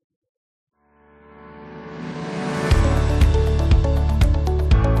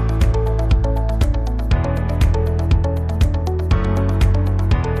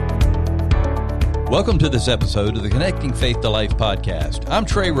Welcome to this episode of the Connecting Faith to Life podcast. I'm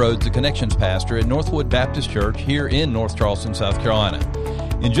Trey Rhodes, the Connections Pastor at Northwood Baptist Church here in North Charleston, South Carolina.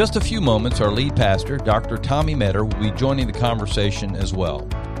 In just a few moments, our lead pastor, Dr. Tommy Metter, will be joining the conversation as well.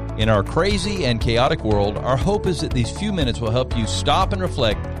 In our crazy and chaotic world, our hope is that these few minutes will help you stop and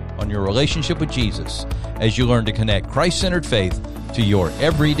reflect on your relationship with Jesus as you learn to connect Christ-centered faith to your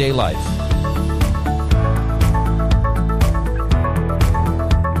everyday life.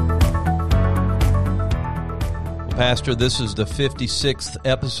 Pastor, this is the 56th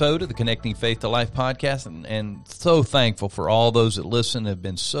episode of the Connecting Faith to Life podcast, and so thankful for all those that listen, have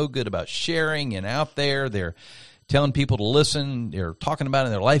been so good about sharing and out there. They're telling people to listen. They're talking about it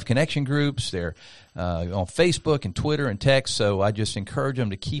in their life connection groups. They're on Facebook and Twitter and text, so I just encourage them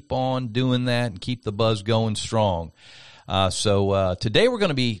to keep on doing that and keep the buzz going strong. So today we're going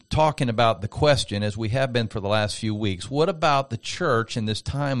to be talking about the question, as we have been for the last few weeks, what about the church in this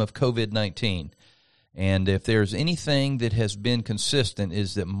time of COVID-19? And if there's anything that has been consistent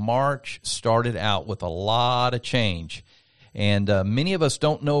is that March started out with a lot of change. And many of us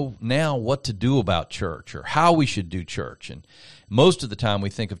don't know now what to do about church or how we should do church. And most of the time we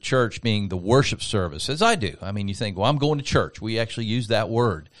think of church being the worship service, as I do. I mean, you think, well, I'm going to church. We actually use that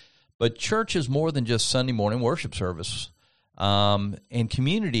word. But church is more than just Sunday morning worship service. And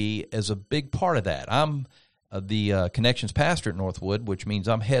community is a big part of that. I'm the Connections Pastor at Northwood, which means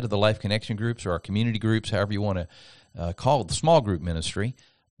I'm head of the Life Connection groups or our community groups, however you want to call it, the small group ministry.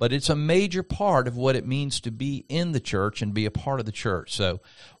 But it's a major part of what it means to be in the church and be a part of the church. So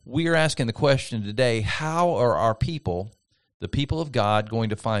we are asking the question today, how are our people, the people of God, going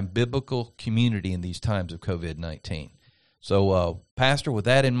to find biblical community in these times of COVID-19? So, Pastor, with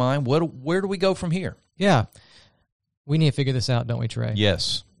that in mind, where do we go from here? Yeah, we need to figure this out, don't we, Trey?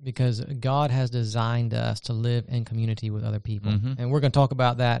 Yes. Because God has designed us to live in community with other people. Mm-hmm. And we're going to talk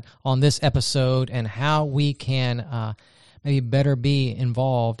about that on this episode and how we can maybe better be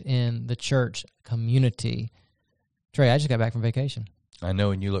involved in the church community. Trey, I just got back from vacation. I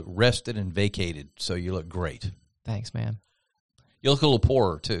know, and you look rested and vacated, so you look great. Thanks, man. You look a little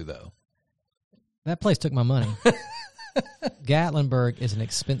poorer, too, though. That place took my money. Gatlinburg is an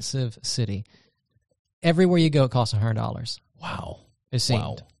expensive city. Everywhere you go, it costs $100. Wow. It seemed.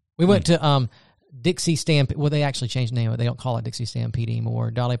 Wow. We went to Dixie Stampede. Well, they actually changed the name of it. They don't call it Dixie Stampede anymore.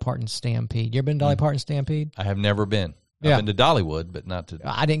 Dolly Parton Stampede. You ever been to Dolly Parton Stampede? I have never been. Yeah. I've been to Dollywood, but not to.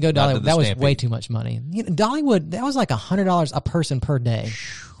 I didn't go to Dollywood. That was way too much money. You know, Dollywood, that was like $100 a person per day.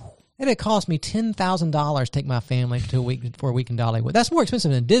 And it cost me $10,000 to take my family for a week in Dollywood. That's more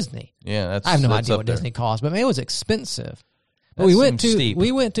expensive than Disney. Yeah, I have no idea what there. Disney cost, but man, it was expensive. But That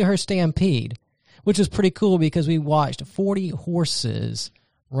we went to her Stampede, which was pretty cool because we watched 40 horses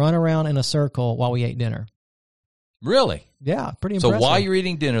run around in a circle while we ate dinner. Really? Yeah, pretty impressive. So while you're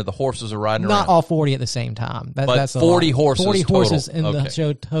eating dinner, the horses are riding around? Not all 40 at the same time. That's 40 horses 40 total. horses in the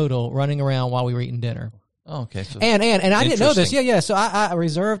show total running around while we were eating dinner. Oh, okay. So and I didn't know this. Yeah. So I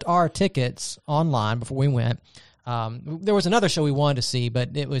reserved our tickets online before we went. There was another show we wanted to see,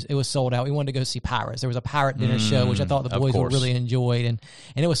 but it was sold out. We wanted to go see Pirates. There was a pirate dinner show, which I thought the boys would really enjoy, and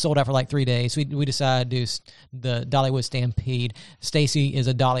it was sold out for like 3 days. So we decided to do the Dollywood Stampede. Stacy is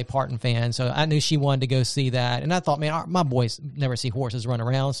a Dolly Parton fan, so I knew she wanted to go see that, and I thought, man, my boys never see horses run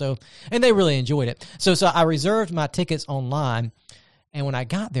around, and they really enjoyed it. So I reserved my tickets online, and when I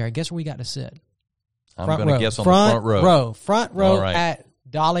got there, guess where we got to sit? I'm going to guess on the front row. Front row right. at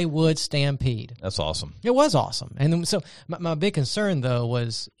Dollywood Stampede. That's awesome. It was awesome. And so my big concern, though,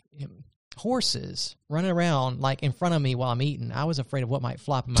 was horses running around like in front of me while I'm eating. I was afraid of what might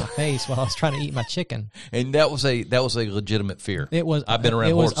flop in my face while I was trying to eat my chicken. And that was a legitimate fear. It was. I've been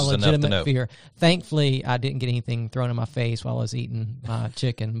around horses enough to know. It was a legitimate fear. Thankfully, I didn't get anything thrown in my face while I was eating my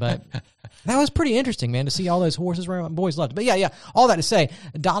chicken, but that was pretty interesting, man, to see all those horses running around. Boys loved it. But yeah, all that to say,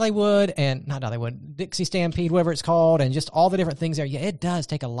 Dixie Stampede, whatever it's called, and just all the different things there. Yeah, it does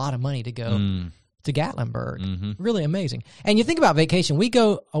take a lot of money to go to Gatlinburg. Mm-hmm. Really amazing. And you think about vacation. We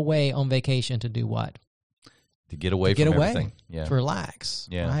go away on vacation to do what? To get away from everything. Yeah. To relax.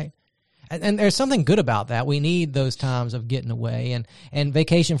 Yeah. Right? And there's something good about that. We need those times of getting away. And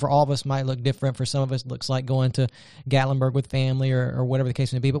vacation for all of us might look different. For some of us, it looks like going to Gatlinburg with family or whatever the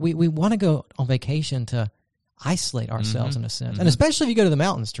case may be. But we want to go on vacation to isolate ourselves in a sense. And especially if you go to the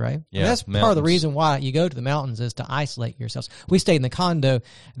mountains, Trey. Yeah, that's part of the reason why you go to the mountains is to isolate yourselves. We stayed in the condo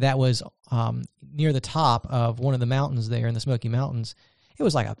that was near the top of one of the mountains there in the Smoky Mountains. It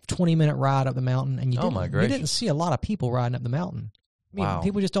was like a 20-minute ride up the mountain, and you didn't see a lot of people riding up the mountain. I mean,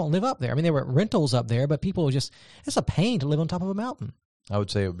 people just don't live up there. I mean, there were rentals up there, but it's a pain to live on top of a mountain. I would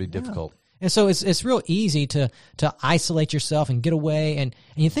say it would be difficult. And so it's real easy to isolate yourself and get away. And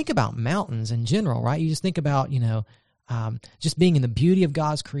you think about mountains in general, right? You just think about, just being in the beauty of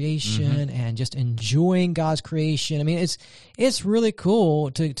God's creation and just enjoying God's creation. I mean, it's really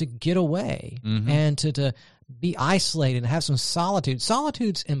cool to get away and to be isolated and have some solitude.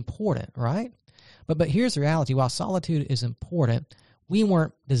 Solitude's important, right? But here's the reality. While solitude is important, we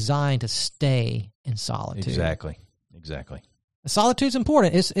weren't designed to stay in solitude. Exactly. Solitude's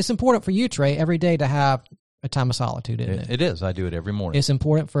important. It's important for you, Trey, every day to have a time of solitude, isn't it? It is. I do it every morning. It's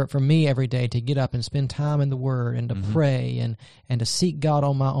important for me every day to get up and spend time in the Word and to pray and to seek God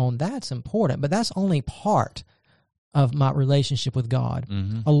on my own. That's important, but that's only part of my relationship with God.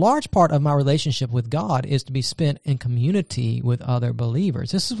 A large part of my relationship with God is to be spent in community with other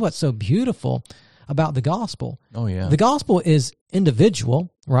believers. This is what's so beautiful about the gospel. Oh, yeah. The gospel is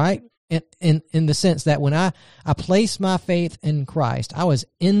individual, right? In the sense that when I placed my faith in Christ, I was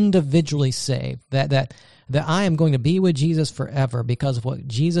individually saved. That I am going to be with Jesus forever because of what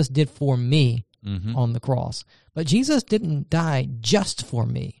Jesus did for me on the cross. But Jesus didn't die just for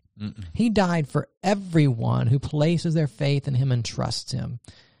me. He died for everyone who places their faith in Him and trusts Him.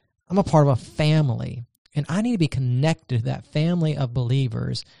 I'm a part of a family, and I need to be connected to that family of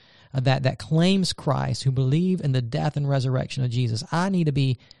believers that claims Christ, who believe in the death and resurrection of Jesus. I need to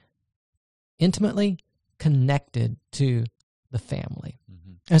be intimately connected to the family.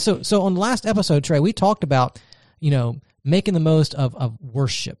 And so on the last episode, Trey, we talked about, making the most of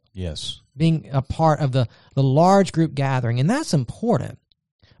worship. Yes. Being a part of the large group gathering, and that's important.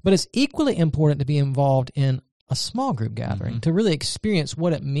 But it's equally important to be involved in a small group gathering, to really experience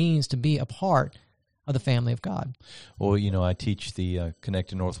what it means to be a part of the family of God. Well, I teach the Connect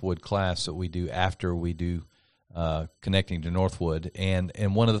to Northwood class that we do after we do Connecting to Northwood, and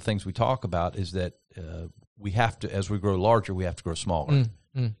one of the things we talk about is that we have to, as we grow larger, we have to grow smaller.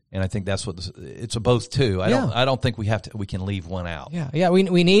 And I think that's what it's a both too. I don't think we can leave one out. Yeah.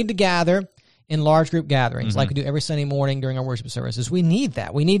 We need to gather in large group gatherings like we do every Sunday morning during our worship services. We need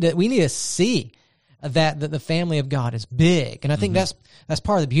that. We need to see that the family of God is big. And I think that's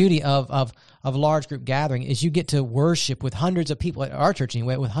part of the beauty of large group gathering is you get to worship with hundreds of people at our church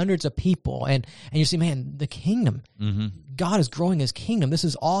anyway, with hundreds of people. And you see, man, the kingdom, God is growing His kingdom. This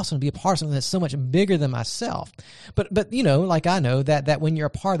is awesome to be a part of something that's so much bigger than myself. But like I know that when you're a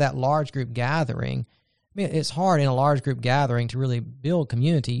part of that large group gathering, I mean, it's hard in a large group gathering to really build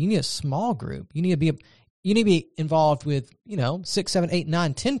community. You need a small group. You need to be involved with, 6, 7, 8,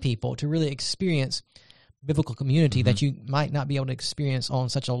 9, 10 people to really experience biblical community that you might not be able to experience on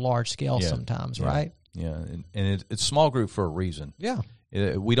such a large scale sometimes, right? Yeah, and it's small group for a reason. Yeah.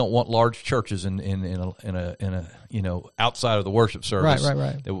 We don't want large churches in a outside of the worship service,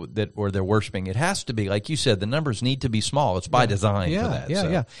 right. That where they're worshiping. It has to be, like you said, the numbers need to be small. It's by design for that.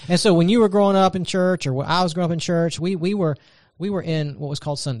 Yeah. And so when you were growing up in church, or when I was growing up in church, we were in what was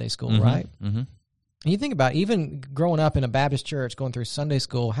called Sunday school, right? And you think about even growing up in a Baptist church, going through Sunday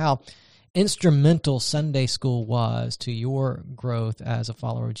school, how instrumental Sunday school was to your growth as a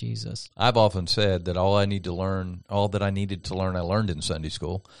follower of Jesus. I've often said that all that I needed to learn, I learned in Sunday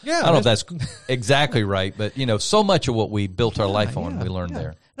school. Yeah, I don't know if that's exactly right, but so much of what we built our life on, we learned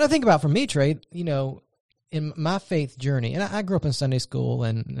there. And I think about, for me, Trey, in my faith journey, and I grew up in Sunday school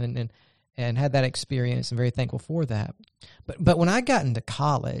and had that experience, and very thankful for that. But when I got into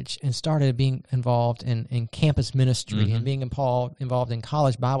college and started being involved in campus ministry and being involved in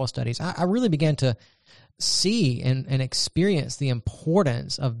college Bible studies, I really began to see and experience the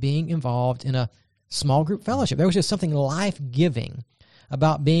importance of being involved in a small group fellowship. There was just something life-giving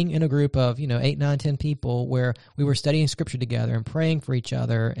about being in a group of 8, 9, 10 people where we were studying Scripture together and praying for each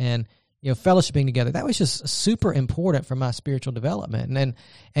other and fellowshipping together. That was just super important for my spiritual development.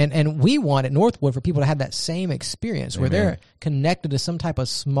 And we want at Northwood for people to have that same experience where they're connected to some type of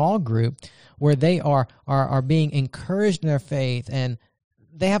small group where they are being encouraged in their faith, and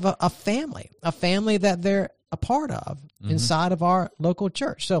they have a family that they're a part of inside of our local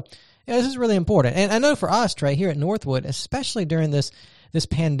church. So this is really important. And I know for us, Trey, here at Northwood, especially during this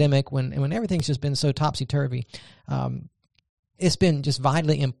pandemic when everything's just been so topsy-turvy, it's been just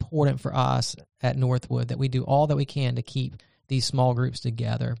vitally important for us at Northwood that we do all that we can to keep these small groups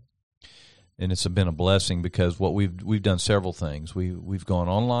together. And it's been a blessing because what we've done several things. We've gone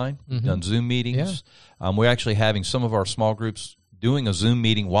online, we've done Zoom meetings. Yeah. We're actually having some of our small groups doing a Zoom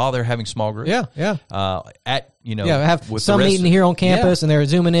meeting while they're having small groups. Yeah. Have some meeting here on campus, and they're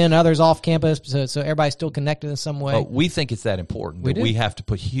zooming in, others off campus, so everybody's still connected in some way. But we think it's that important that we have to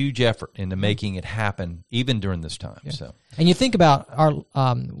put huge effort into making it happen, even during this time. Yeah. So, and you think about our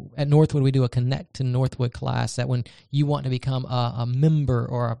at Northwood, we do a Connect to Northwood class. That when you want to become a member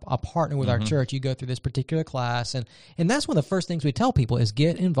or a partner with our church, you go through this particular class, and that's one of the first things we tell people is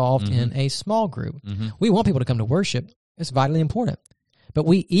get involved in a small group. We want people to come to worship. It's vitally important. But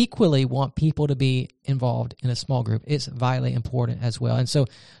we equally want people to be involved in a small group. It's vitally important as well. And so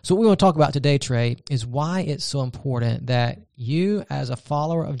what we want to talk about today, Trey, is why it's so important that you as a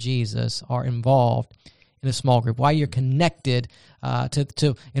follower of Jesus are involved in a small group, why you're connected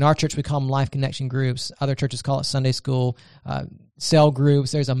to in our church, we call them life connection groups. Other churches call it Sunday school, cell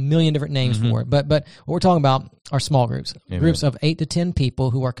groups. There's a million different names for it. But what we're talking about are small groups, groups of 8 to 10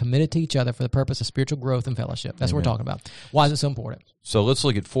 people who are committed to each other for the purpose of spiritual growth and fellowship. That's what we're talking about. Why is it so important? So let's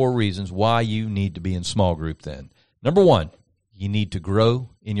look at 4 reasons why you need to be in small group then. Number 1, you need to grow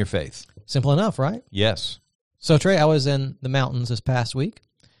in your faith. Simple enough, right? Yes. So, Trey, I was in the mountains this past week.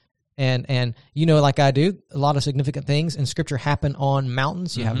 And like I do, a lot of significant things in Scripture happen on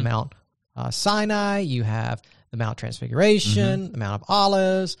mountains. You have Mount Sinai, you have the Mount Transfiguration, the Mount of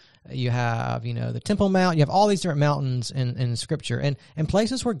Olives, you have, the Temple Mount. You have all these different mountains in Scripture and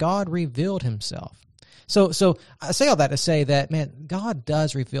places where God revealed himself. So I say all that to say that, man, God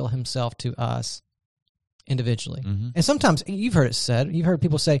does reveal himself to us individually. And sometimes you've heard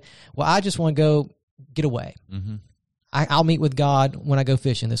people say, well, I just want to go get away. I'll meet with God when I go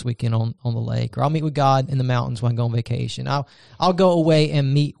fishing this weekend on the lake, or I'll meet with God in the mountains when I go on vacation. I'll go away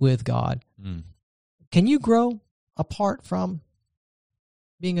and meet with God. Can you grow apart from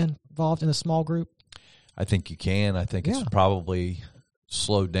being involved in a small group? I think you can. I think it's probably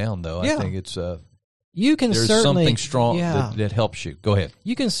slowed down, though. Yeah. I think it's there's something strong that helps you. Go ahead.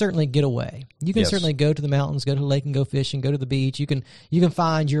 You can certainly get away. You can certainly go to the mountains, go to the lake and go fishing, go to the beach. You can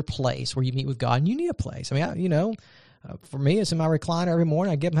find your place where you meet with God, and you need a place. I mean, for me, it's in my recliner every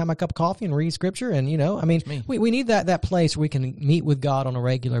morning. I get up and have my cup of coffee and read Scripture. And, we need that place where we can meet with God on a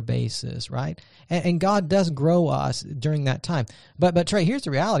regular basis, right? And God does grow us during that time. But Trey, here's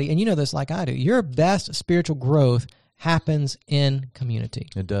the reality, and you know this like I do. Your best spiritual growth happens in community.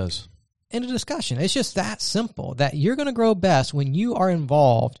 It does. In a discussion. It's just that simple, that you're going to grow best when you are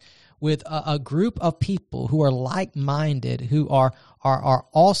involved with a group of people who are like-minded, who are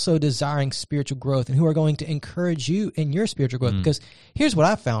also desiring spiritual growth, and who are going to encourage you in your spiritual growth. Because here's what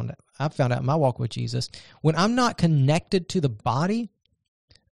I've found out in my walk with Jesus. When I'm not connected to the body,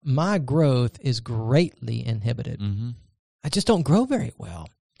 my growth is greatly inhibited. I just don't grow very well.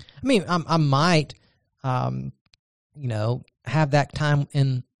 I mean, I might, have that time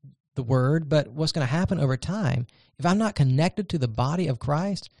in the Word, but what's going to happen over time, if I'm not connected to the body of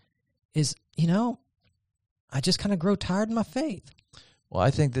Christ, is, I just kind of grow tired in my faith. Well, I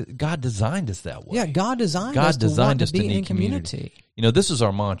think that God designed us that way. Yeah, God designed us to be in community. This is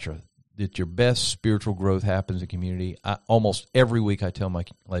our mantra, that your best spiritual growth happens in community. Almost every week I tell my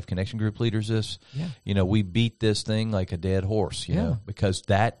Life Connection group leaders this. Yeah. We beat this thing like a dead horse, because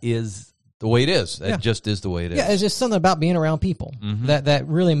that is the way it is. That just is the way it is. Yeah, it's just something about being around people that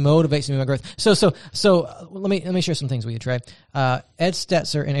really motivates me in my growth. So let me share some things with you, Trey. Ed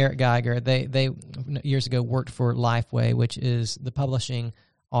Stetzer and Eric Geiger, they years ago worked for Lifeway, which is the publishing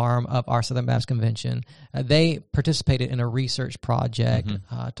arm of our Southern Baptist Convention. They participated in a research project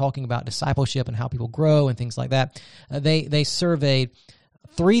talking about discipleship and how people grow and things like that. They surveyed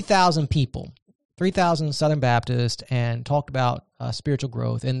 3,000 people. 3,000 Southern Baptists, and talked about spiritual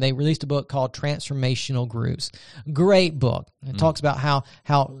growth. And they released a book called Transformational Groups. Great book. It talks about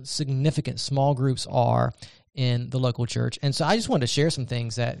how significant small groups are in the local church. And so I just wanted to share some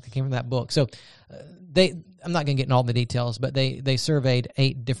things that came from that book. So I'm not going to get in all the details, but they surveyed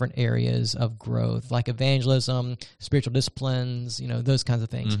 8 different areas of growth, like evangelism, spiritual disciplines, those kinds of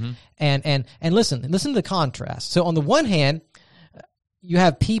things. And listen to the contrast. So on the one hand, you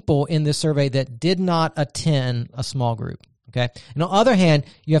have people in this survey that did not attend a small group, okay? And on the other hand,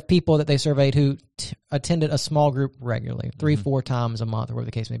 you have people that they surveyed who attended a small group regularly, 3-4 times a month, or whatever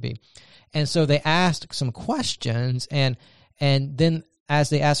the case may be. And so they asked some questions, and then as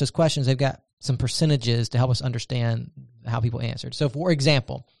they asked those questions, they've got some percentages to help us understand how people answered. So, for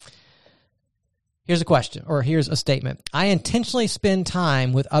example, here's a question, or here's a statement. I intentionally spend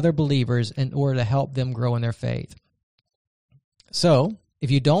time with other believers in order to help them grow in their faith. So,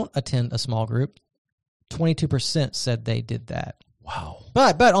 if you don't attend a small group, 22% said they did that. Wow.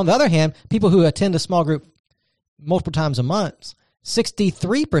 But on the other hand, people who attend a small group multiple times a month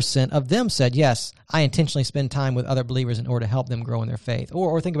 63% of them said, yes, I intentionally spend time with other believers in order to help them grow in their faith.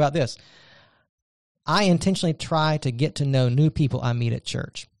 Or think about this. I intentionally try to get to know new people I meet at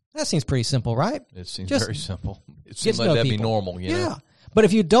church. That seems pretty simple, right? It seems very simple. It seems like that'd be normal. Yeah. But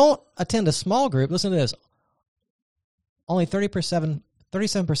if you don't attend a small group, listen to this. Only 37%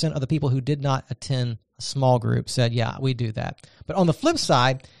 of the people who did not attend a small group said, yeah, we do that. But on the flip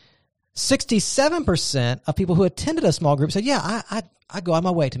side, 67% of people who attended a small group said, yeah, I go out of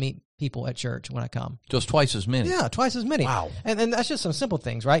my way to meet people at church when I come. Just twice as many. Yeah, twice as many. Wow. And that's just some simple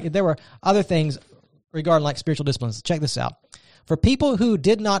things, right? There were other things regarding like spiritual disciplines. Check this out. For people who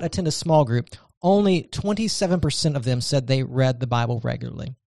did not attend a small group, only 27% of them said they read the Bible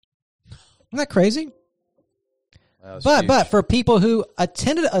regularly. Isn't that crazy? But for people who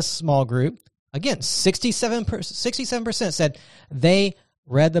attended a small group, again, 67% said they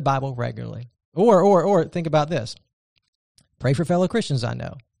read the Bible regularly. Or think about this. Pray for fellow Christians I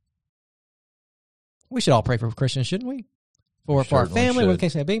know. We should all pray for Christians, shouldn't we? For our family, what the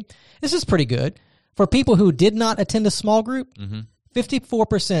case may be. This is pretty good. For people who did not attend a small group,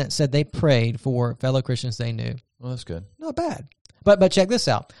 54% said they prayed for fellow Christians they knew. Well, that's good. Not bad. But check this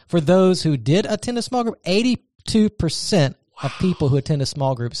out. For those who did attend a small group, 82% of people who attend a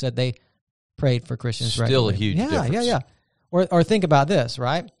small group said they prayed for Christians regularly. Still a huge difference. Yeah. Or think about this,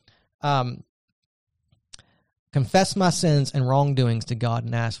 right? Confess my sins and wrongdoings to God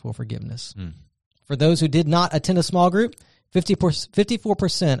and ask for forgiveness. For those who did not attend a small group,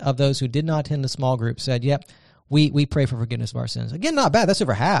 54% of those who did not attend a small group said, yep, we pray for forgiveness of our sins. Again, not bad. That's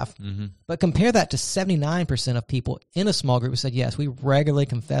over half. But compare that to 79% of people in a small group who said, yes, we regularly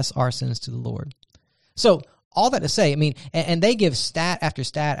confess our sins to the Lord. So all that to say, I mean, and they give stat after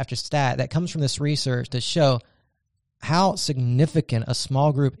stat after stat that comes from this research to show how significant a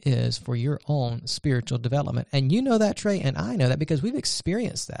small group is for your own spiritual development. And you know that, Trey, and I know that because we've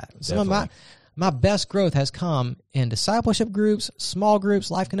experienced that. Some of my best growth has come in discipleship groups, small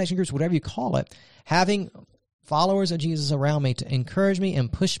groups, life connection groups, whatever you call it. Having followers of Jesus around me to encourage me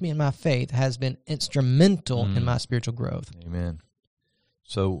and push me in my faith has been instrumental in my spiritual growth. Amen.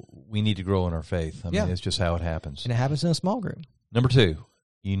 So we need to grow in our faith. I mean, it's just how it happens. And it happens in a small group. Number 2,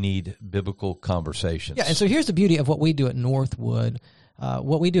 you need biblical conversations. Yeah, and so here's the beauty of what we do at Northwood.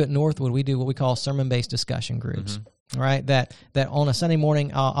 We do what we call sermon-based discussion groups. Right, that on a Sunday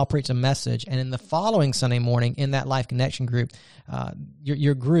morning I'll preach a message, and in the following Sunday morning in that Life Connection group,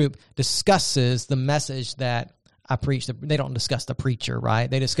 your group discusses the message that I preach. They don't discuss the preacher, right?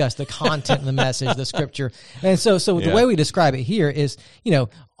 They discuss the content of the message, the scripture, and so the way we describe it here is,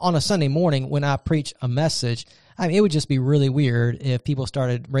 on a Sunday morning when I preach a message, I mean, it would just be really weird if people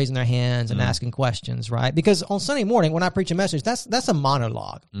started raising their hands and asking questions, right? Because on Sunday morning, when I preach a message, that's a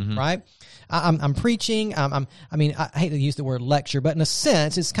monologue, right? I'm preaching. I hate to use the word lecture, but in a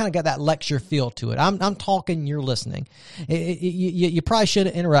sense, it's kind of got that lecture feel to it. I'm talking, you're listening. You probably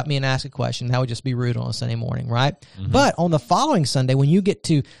shouldn't interrupt me and ask a question. That would just be rude on a Sunday morning, right? But on the following Sunday, when you get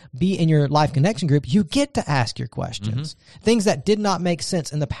to be in your Life Connection group, you get to ask your questions. Things that did not make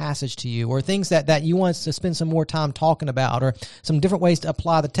sense in the passage to you, or things that you want to spend some more time talking about, or some different ways to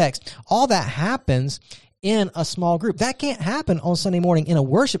apply the text. All that happens in a small group. That can't happen on Sunday morning in a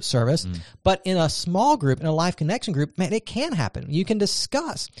worship service, but in a small group, in a Life Connection group, man, it can happen. You can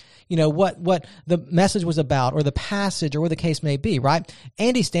discuss, what the message was about, or the passage, or what the case may be, right?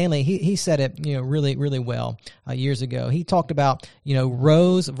 Andy Stanley, he said it, really, really well years ago. He talked about,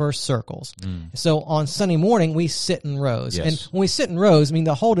 rows versus circles. So on Sunday morning, we sit in rows. Yes. And when we sit in rows, I mean,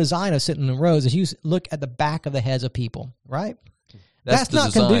 the whole design of sitting in rows is you look at the back of the heads of people, right? That's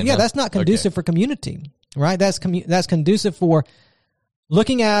not conducive. That's not conducive for community. Right, that's conducive for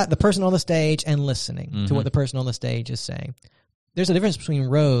looking at the person on the stage and listening to what the person on the stage is saying. There's a difference between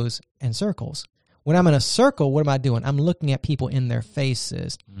rows and circles. When I'm in a circle, what am I doing? I'm looking at people in their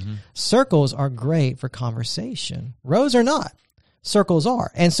faces. Circles are great for conversation. Rows are not. Circles are.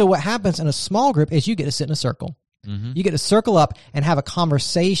 And so what happens in a small group is you get to sit in a circle. You get to circle up and have a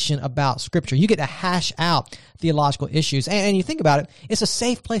conversation about Scripture. You get to hash out theological issues. And you think about it, it's a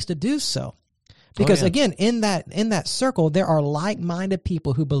safe place to do so. Because again, in that circle, there are like-minded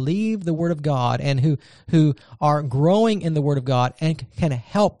people who believe the Word of God and who are growing in the Word of God and can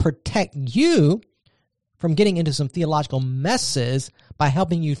help protect you from getting into some theological messes by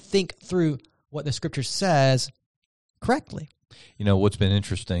helping you think through what the Scripture says correctly. What's been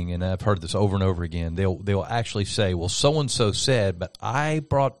interesting, and I've heard this over and over again, they'll actually say, well, so-and-so said, but I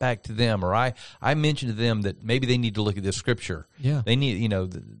brought back to them, or I mentioned to them that maybe they need to look at this scripture. Yeah. They need,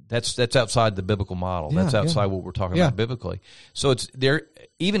 That's outside the biblical model. That's outside what we're talking about biblically. So it's there.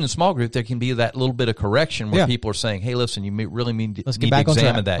 Even in small group, there can be that little bit of correction where people are saying, "Hey, listen, you really need to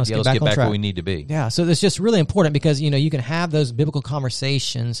examine that. Let's get back where we need to be." Yeah. So it's just really important because you can have those biblical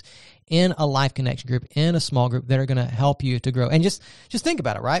conversations in a Life Connection group, in a small group that are going to help you to grow. And just think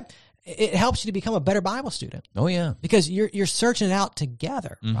about it, right? It helps you to become a better Bible student. Oh yeah, because you're searching it out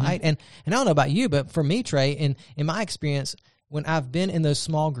together, right? And I don't know about you, but for me, Trey, in my experience, when I've been in those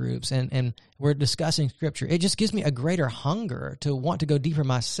small groups and we're discussing Scripture, it just gives me a greater hunger to want to go deeper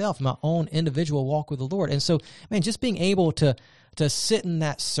myself, my own individual walk with the Lord. And so, man, just being able to sit in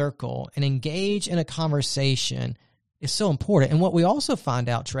that circle and engage in a conversation is so important. And what we also find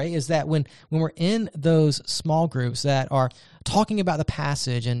out, Trey, is that when we're in those small groups that are talking about the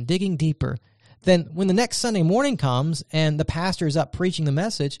passage and digging deeper, then when the next Sunday morning comes and the pastor is up preaching the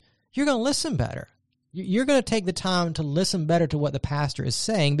message, you're going to listen better. You're going to take the time to listen better to what the pastor is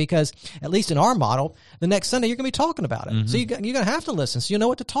saying because, at least in our model, the next Sunday you're going to be talking about it. So you're going to have to listen so you know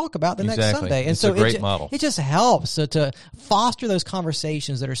what to talk about the next Sunday. And it's so a great model. It just helps to foster those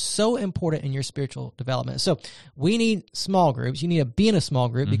conversations that are so important in your spiritual development. So we need small groups. You need to be in a small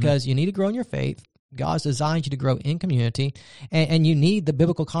group because you need to grow in your faith. God's designed you to grow in community, and you need the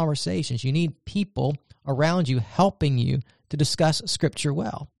biblical conversations. You need people around you helping you to discuss Scripture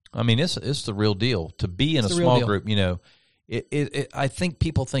well. I mean, it's the real deal. To be in a small group, I think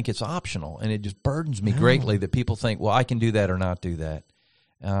people think it's optional, and it just burdens me greatly that people think, well, I can do that or not do that.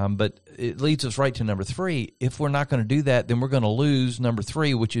 But it leads us right to number 3. If we're not going to do that, then we're going to lose number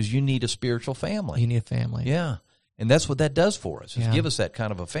 3, which is you need a spiritual family. You need a family. Yeah, and that's what that does for us, is give us that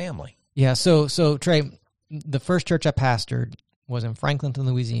kind of a family. Yeah, so Trey, the first church I pastored was in Franklinton,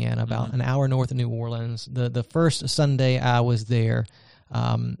 Louisiana, about an hour north of New Orleans. The first Sunday I was there,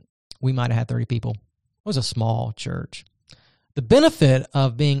 we might have had 30 people. It was a small church. The benefit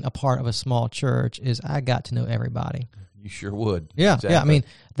of being a part of a small church is I got to know everybody. You sure would. Yeah, exactly. Yeah. I mean,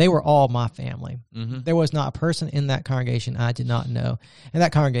 they were all my family. There was not a person in that congregation I did not know. And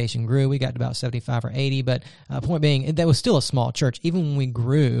that congregation grew. We got to about 75 or 80. But point being, that was still a small church. Even when we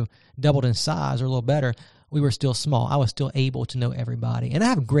grew, doubled in size or a little better, we were still small. I was still able to know everybody. And I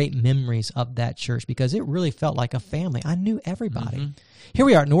have great memories of that church because it really felt like a family. I knew everybody. Here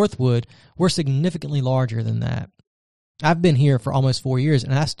we are at Northwood. We're significantly larger than that. I've been here for almost 4 years,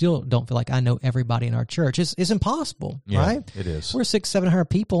 and I still don't feel like I know everybody in our church. It's impossible, right? It is. We're 600-700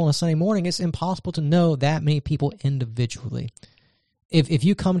 people on a Sunday morning. It's impossible to know that many people individually. If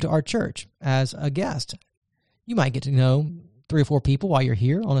you come to our church as a guest, you might get to know 3 or 4 people while you're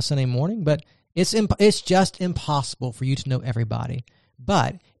here on a Sunday morning, but it's just impossible for you to know everybody.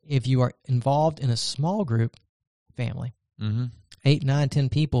 But if you are involved in a small group, family, 8, 9, 10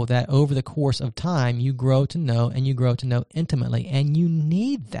 people that over the course of time you grow to know, and you grow to know intimately, and you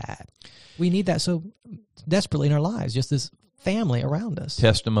need that. We need that so desperately in our lives, just this family around us.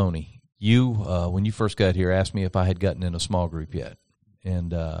 Testimony. You, when you first got here, asked me if I had gotten in a small group yet.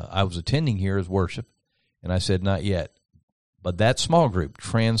 And I was attending here as worship, and I said, not yet. But that small group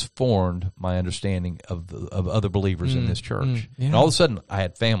transformed my understanding of other believers in this church. And all of a sudden, I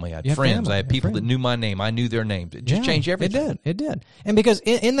had family, I had friends, I had people that knew my name, I knew their names. It just changed everything. It did. And because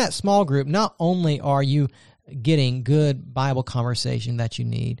in that small group, not only are you getting good Bible conversation that you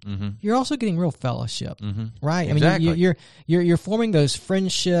need, you're also getting real fellowship, right? Exactly. I mean, you're forming those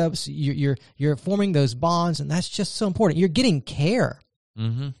friendships, you're forming those bonds, and that's just so important. You're getting care.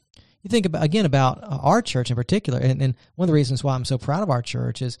 You think about our church in particular, and one of the reasons why I'm so proud of our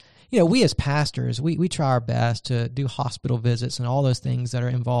church is, we as pastors, we try our best to do hospital visits and all those things that are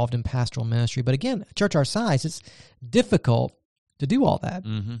involved in pastoral ministry. But again, a church our size, it's difficult to do all that.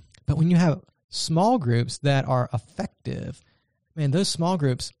 But when you have small groups that are effective, man, those small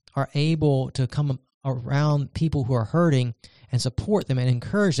groups are able to come around people who are hurting and support them and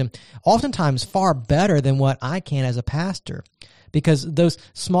encourage them, oftentimes far better than what I can as a pastor. Because those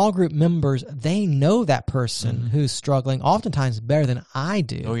small group members, they know that person who's struggling oftentimes better than I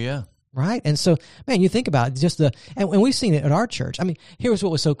do. Oh, yeah. Right? And so, man, you think about it, and we've seen it at our church. I mean, here's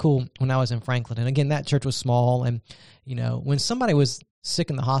what was so cool when I was in Franklin. And again, that church was small. And, when somebody was sick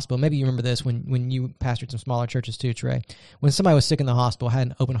in the hospital, maybe you remember this when you pastored some smaller churches too, Trey. When somebody was sick in the hospital, had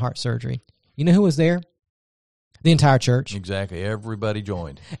an open heart surgery, you know who was there? The entire church. Exactly. Everybody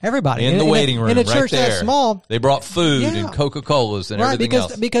joined. Everybody. In the waiting room, in a church right there. That small. They brought food and Coca-Colas and everything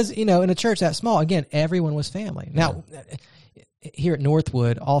else. Because, in a church that small, again, everyone was family. Now, here at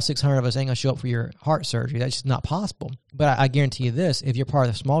Northwood, all 600 of us ain't going to show up for your heart surgery. That's just not possible. But I guarantee you this, if you're part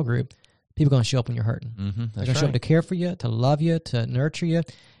of the small group, people are going to show up when you're hurting. They're going to show up to care for you, to love you, to nurture you.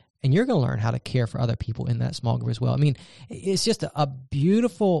 And you're going to learn how to care for other people in that small group as well. I mean, it's just a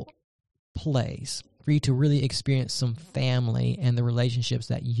beautiful place for you to really experience some family and the relationships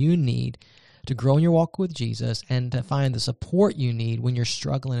that you need to grow in your walk with Jesus and to find the support you need when you're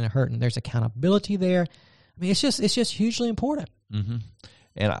struggling and hurting. There's accountability there. I mean, it's just hugely important. Mm-hmm.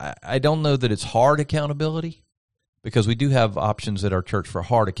 And I don't know that it's hard accountability, because we do have options at our church for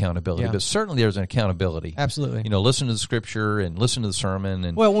hard accountability, but certainly there's an accountability. Absolutely. Listen to the scripture and listen to the sermon.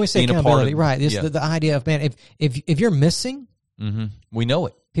 And well, when we say accountability, right, it's the idea of, man, if you're missing, we know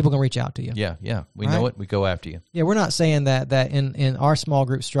it. People can reach out to you. Yeah. We know it. We go after you. Yeah, we're not saying that in our small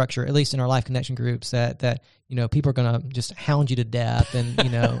group structure, at least in our Life Connection groups, that people are going to just hound you to death and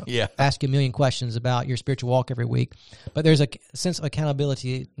ask you a million questions about your spiritual walk every week. But there's a sense of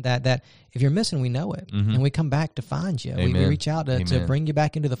accountability that if you're missing, we know it, and we come back to find you. We reach out to bring you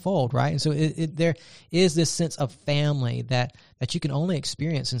back into the fold, right? And so there is this sense of family that you can only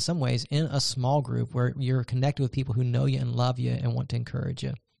experience in some ways in a small group where you're connected with people who know you and love you and want to encourage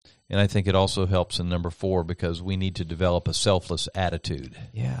you. And I think it also helps in number 4 because we need to develop a selfless attitude.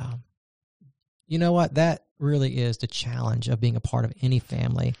 Yeah. You know what? That really is the challenge of being a part of any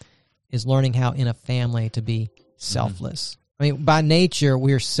family, is learning how in a family to be selfless. I mean, by nature,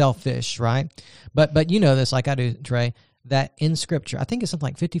 we're selfish, right? But you know this like I do, Trey, that in Scripture, I think it's something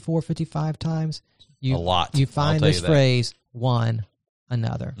like 54, 55 times. A lot. You find this phrase, one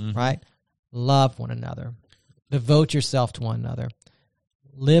another, right? Love one another. Devote yourself to one another.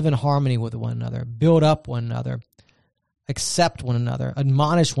 Live in harmony with one another. Build up one another. Accept one another.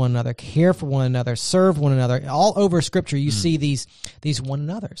 Admonish one another. Care for one another. Serve one another. All over Scripture, you see these one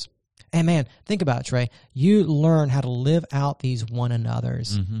another's. And man, think about it, Trey. You learn how to live out these one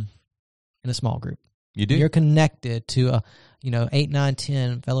another's in a small group. You do. You're connected to 8, 9,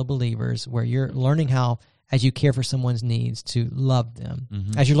 10 fellow believers where you're learning how, as you care for someone's needs, to love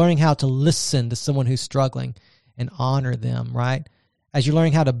them. As you're learning how to listen to someone who's struggling and honor them, right? As you're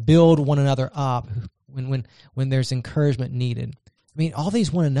learning how to build one another up when there's encouragement needed. I mean, all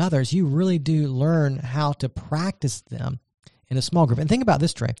these one another's, you really do learn how to practice them in a small group. And think about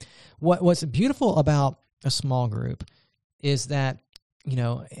this, Trey. What's beautiful about a small group is that,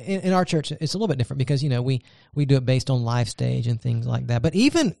 in our church, it's a little bit different because, we do it based on life stage and things like that. But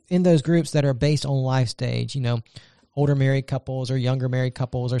even in those groups that are based on life stage, older married couples or younger married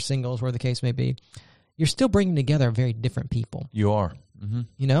couples or singles, where the case may be, you're still bringing together very different people. You are.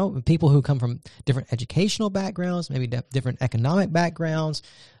 People who come from different educational backgrounds, maybe different economic backgrounds,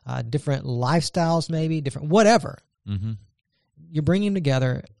 different lifestyles, maybe different whatever. You're bringing them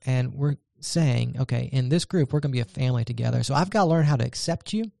together, and we're saying, okay, in this group, we're going to be a family together. So I've got to learn how to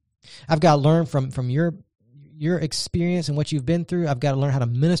accept you. I've got to learn from your experience and what you've been through. I've got to learn how to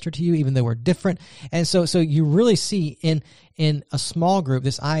minister to you, even though we're different. And so you really see in a small group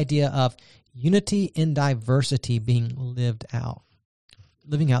this idea of unity in diversity being lived out.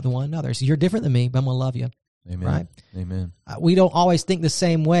 Living out the one another. So you're different than me, but I'm going to love you. Amen. Right? Amen. We don't always think the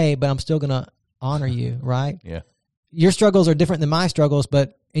same way, but I'm still going to honor you, right? Yeah. Your struggles are different than my struggles,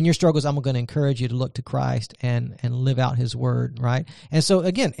 but in your struggles, I'm going to encourage you to look to Christ and live out His word, right? And so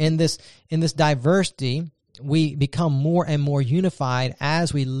again, in this diversity, we become more and more unified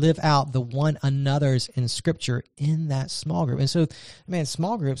as we live out the one another's in Scripture in that small group. And so, man,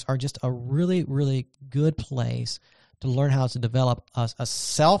 small groups are just a really, really good place to learn how to develop a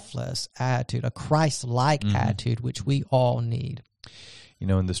selfless attitude, a Christ-like attitude, which we all need.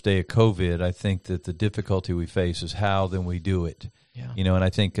 In this day of COVID, I think that the difficulty we face is how then we do it. Yeah. And I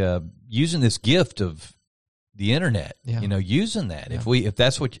think using this gift of the internet, using that. Yeah. If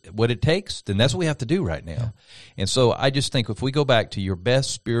that's what it takes, then that's what we have to do right now. Yeah. And so I just think if we go back to your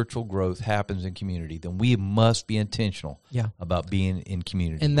best spiritual growth happens in community, then we must be intentional about being in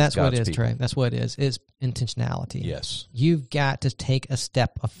community. And that's what it is, people. Trey. That's what it is. It's intentionality. Yes. You've got to take a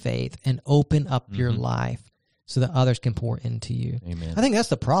step of faith and open up your life so that others can pour into you. Amen. I think that's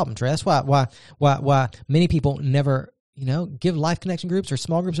the problem, Trey. That's why many people never, give Life Connection groups or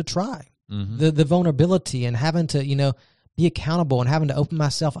small groups a try. The vulnerability and having to, be accountable and having to open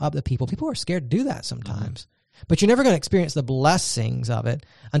myself up to people. People are scared to do that sometimes. But you're never going to experience the blessings of it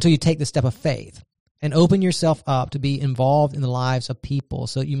until you take the step of faith and open yourself up to be involved in the lives of people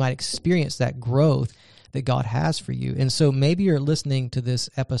so that you might experience that growth that God has for you. And so maybe you're listening to this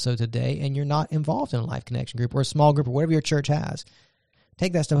episode today and you're not involved in a Life Connection group or a small group or whatever your church has.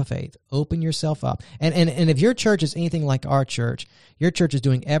 Take that step of faith. Open yourself up. And if your church is anything like our church is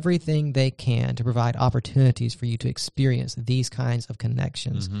doing everything they can to provide opportunities for you to experience these kinds of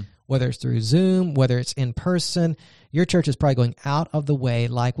connections, whether it's through Zoom, whether it's in person. Your church is probably going out of the way,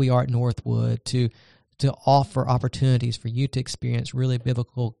 like we are at Northwood, to to offer opportunities for you to experience real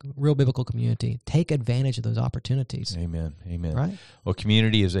biblical community. Take advantage of those opportunities. Amen. Amen. Right? Well,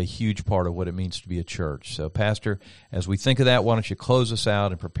 community is a huge part of what it means to be a church. So, Pastor, as we think of that, why don't you close us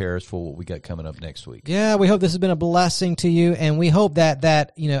out and prepare us for what we got coming up next week? Yeah, we hope this has been a blessing to you, and we hope that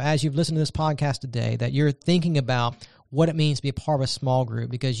as you've listened to this podcast today, that you're thinking about what it means to be a part of a small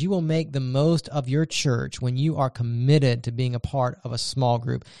group, because you will make the most of your church when you are committed to being a part of a small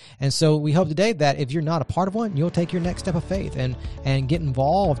group. And so we hope today that if you're not a part of one, you'll take your next step of faith and get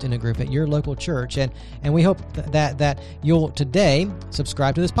involved in a group at your local church. And we hope that you'll today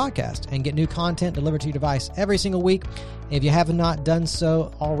subscribe to this podcast and get new content delivered to your device every single week. If you have not done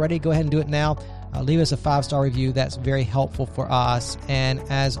so already, go ahead and do it now. Leave us a 5-star review. That's very helpful for us. And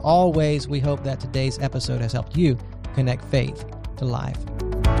as always, we hope that today's episode has helped you connect faith to life.